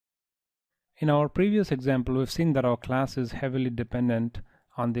In our previous example, we've seen that our class is heavily dependent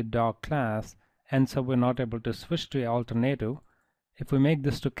on the dog class, and so we're not able to switch to an alternative. If we make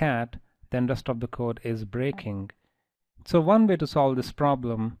this to cat, then rest of the code is breaking. So one way to solve this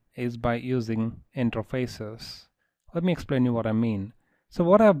problem is by using interfaces. Let me explain you what I mean. So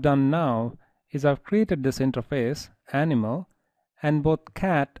what I've done now is I've created this interface, animal, and both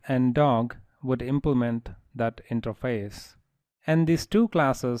cat and dog would implement that interface. And these two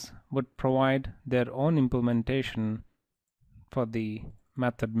classes would provide their own implementation for the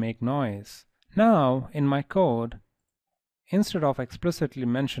method makeNoise. Now in my code, instead of explicitly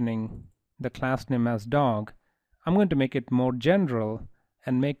mentioning the class name as dog, I'm going to make it more general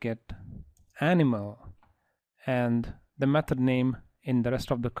and make it animal, and the method name in the rest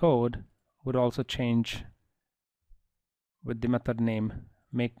of the code would also change with the method name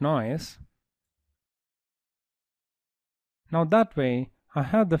makeNoise. Now that way I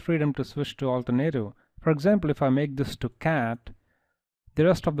have the freedom to switch to alternative. For example, if I make this to cat, the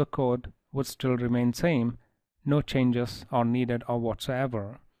rest of the code would still remain same. No changes are needed or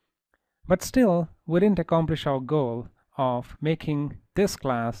whatsoever. But still, we didn't accomplish our goal of making this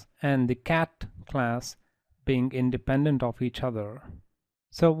class and the cat class being independent of each other.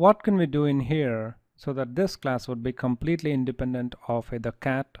 So what can we do in here so that this class would be completely independent of either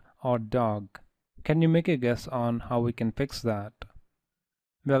cat or dog? Can you make a guess on how we can fix that?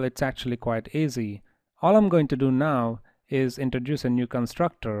 Well, it's actually quite easy. All I'm going to do now is introduce a new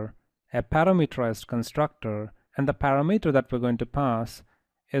constructor, a parameterized constructor, and the parameter that we're going to pass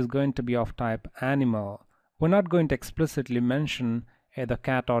is going to be of type animal. We're not going to explicitly mention either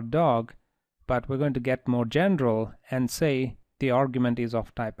cat or dog, but we're going to get more general and say the argument is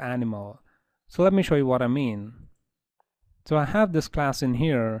of type animal. So let me show you what I mean. So I have this class in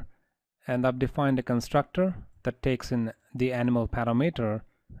here, and I've defined a constructor that takes in the animal parameter,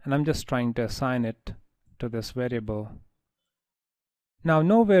 and I'm just trying to assign it to this variable. Now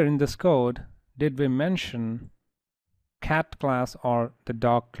nowhere in this code did we mention cat class or the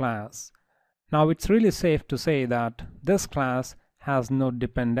dog class. Now it's really safe to say that this class has no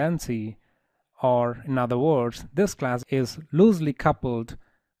dependency, or in other words, this class is loosely coupled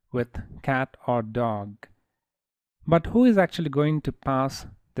with cat or dog. But who is actually going to pass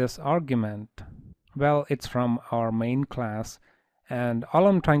this argument? Well, it's from our main class, and all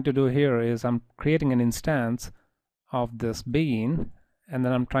I'm trying to do here is I'm creating an instance of this bean, and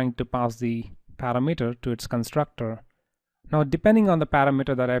then I'm trying to pass the parameter to its constructor. Now depending on the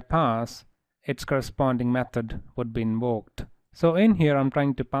parameter that I pass, its corresponding method would be invoked. So in here I'm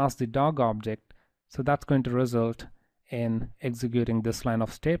trying to pass the dog object, so that's going to result in executing this line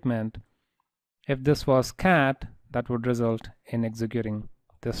of statement. If this was cat, that would result in executing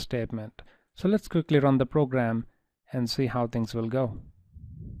this statement. So let's quickly run the program and see how things will go.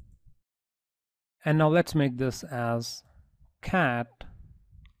 And now let's make this as cat,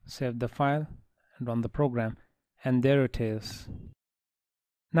 save the file and run the program, and there it is.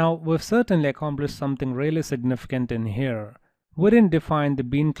 Now we've certainly accomplished something really significant in here. We didn't define the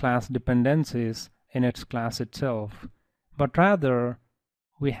bean class dependencies in its class itself, but rather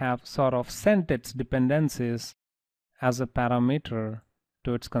we have sort of sent its dependencies as a parameter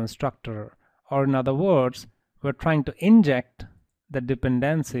to its constructor, or in other words, we're trying to inject the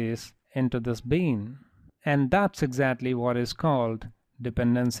dependencies into this bean, and that's exactly what is called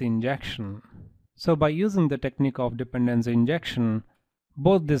dependency injection. So by using the technique of dependency injection,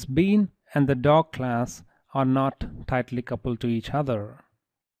 both this bean and the dog class are not tightly coupled to each other.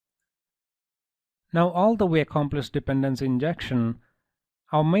 Now although we accomplished dependency injection,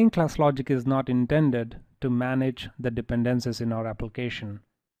 our main class logic is not intended to manage the dependencies in our application.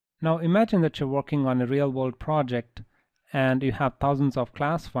 Now imagine that you're working on a real-world project and you have thousands of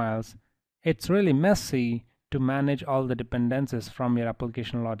class files. It's really messy to manage all the dependencies from your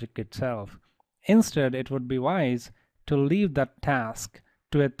application logic itself. Instead, it would be wise to leave that task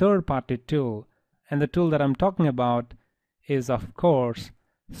to a third-party tool, and the tool that I'm talking about is, of course,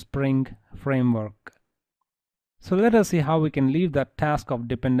 Spring Framework. So let us see how we can leave that task of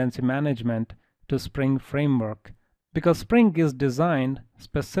dependency management to Spring Framework, because Spring is designed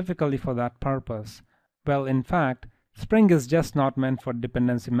specifically for that purpose. Well, in fact, Spring is just not meant for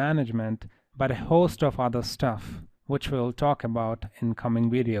dependency management, but a host of other stuff, which we'll talk about in coming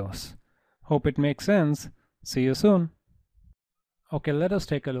videos. Hope it makes sense. See you soon. Okay, let us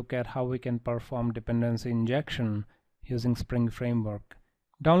take a look at how we can perform dependency injection using Spring Framework.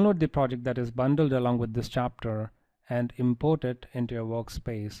 Download the project that is bundled along with this chapter and import it into your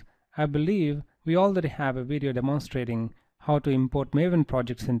workspace. I believe we already have a video demonstrating how to import Maven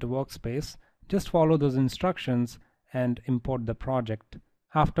projects into Workspace. Just follow those instructions and import the project.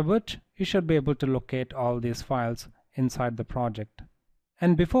 after which you should be able to locate all these files inside the project.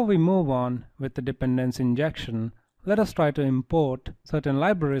 And before we move on with the dependency injection, let us try to import certain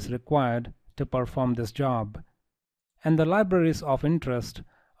libraries required to perform this job. And the libraries of interest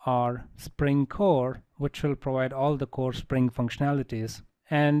are Spring Core, which will provide all the core Spring functionalities,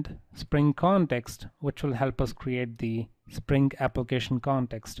 and Spring Context, which will help us create the Spring application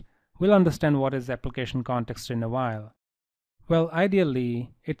context. We'll understand what is application context in a while. Well,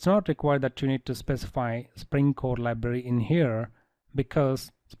 ideally, it's not required that you need to specify Spring Core library in here,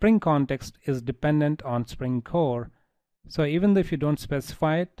 because Spring Context is dependent on Spring Core. So even if you don't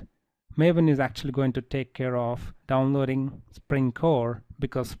specify it, Maven is actually going to take care of downloading Spring Core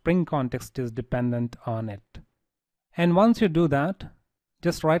because Spring Context is dependent on it. And once you do that,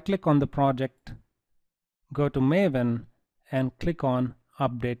 just right-click on the project, go to Maven, and click on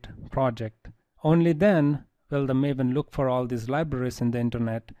Update Project. Only then will the Maven look for all these libraries in the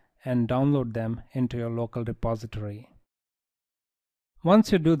internet and download them into your local repository.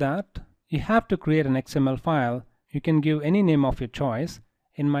 Once you do that, you have to create an XML file. You can give any name of your choice.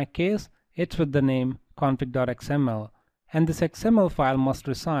 In my case, it's with the name config.xml, and this XML file must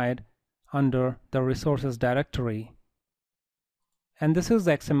reside under the resources directory. And this is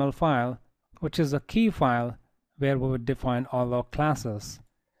the XML file, which is a key file where we would define all our classes.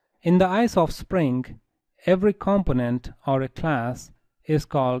 In the eyes of Spring, every component or a class is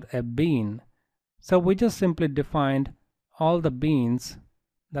called a bean. So we just simply defined all the beans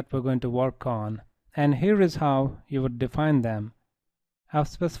that we're going to work on, and here is how you would define them. I've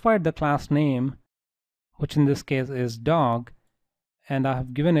specified the class name, which in this case is dog, and I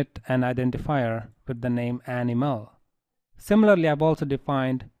have given it an identifier with the name animal. Similarly, I've also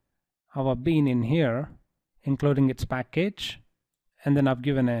defined our bean in here, including its package, and then I've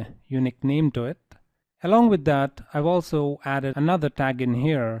given a unique name to it. Along with that, I've also added another tag in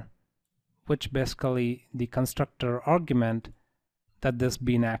here, which basically the constructor argument that this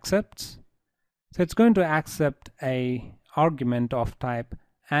bean accepts. So it's going to accept a argument of type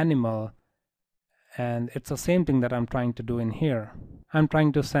animal, and it's the same thing that I'm trying to do in here. I'm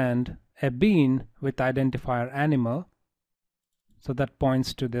trying to send a bean with identifier animal, so that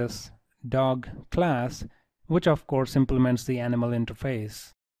points to this dog class, which of course implements the animal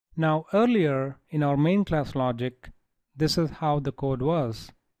interface. Now earlier in our main class logic, this is how the code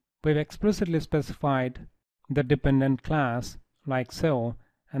was. We've explicitly specified the dependent class like so,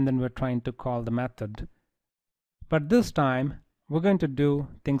 and then we're trying to call the method. But this time we're going to do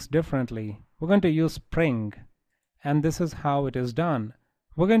things differently. We're going to use Spring, and this is how it is done.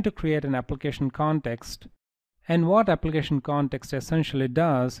 We're going to create an application context, and what application context essentially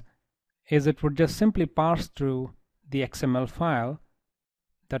does is it would just simply parse through the XML file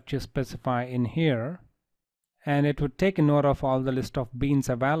that you specify in here, and it would take a note of all the list of beans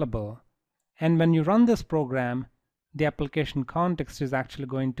available. And when you run this program, the application context is actually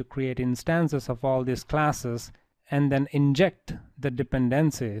going to create instances of all these classes and then inject the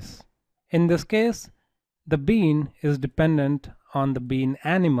dependencies. In this case, the bean is dependent on the bean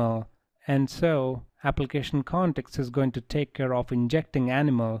animal, and so application context is going to take care of injecting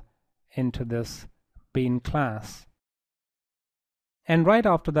animal into this bean class. And right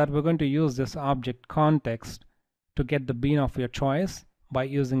after that, we're going to use this object context to get the bean of your choice by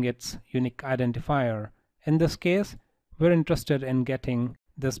using its unique identifier. In this case, we're interested in getting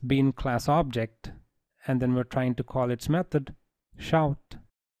this bean class object, and then we're trying to call its method shout,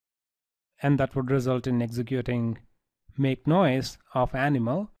 and that would result in executing make noise of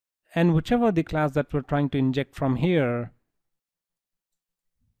animal, and whichever the class that we're trying to inject from here,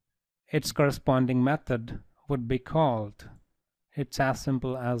 its corresponding method would be called. It's as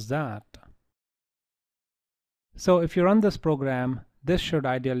simple as that. So if you run this program, this should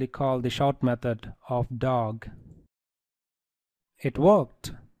ideally call the shout method of dog. It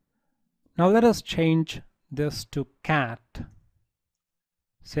worked. Now let us change this to cat.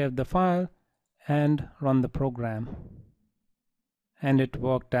 Save the file and run the program. And it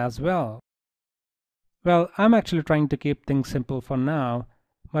worked as well. Well, I'm actually trying to keep things simple for now,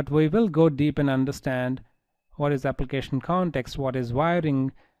 but we will go deep and understand what is application context, what is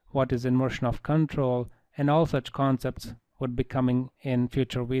wiring, what is inversion of control, and all such concepts would be coming in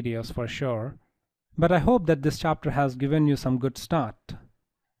future videos for sure. But I hope that this chapter has given you some good start.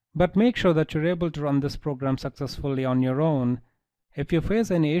 But make sure that you're able to run this program successfully on your own. If you face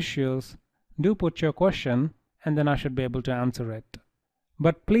any issues, do put your question, and then I should be able to answer it.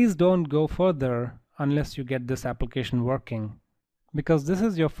 But please don't go further unless you get this application working, because this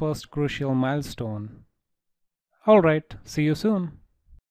is your first crucial milestone. Alright, see you soon.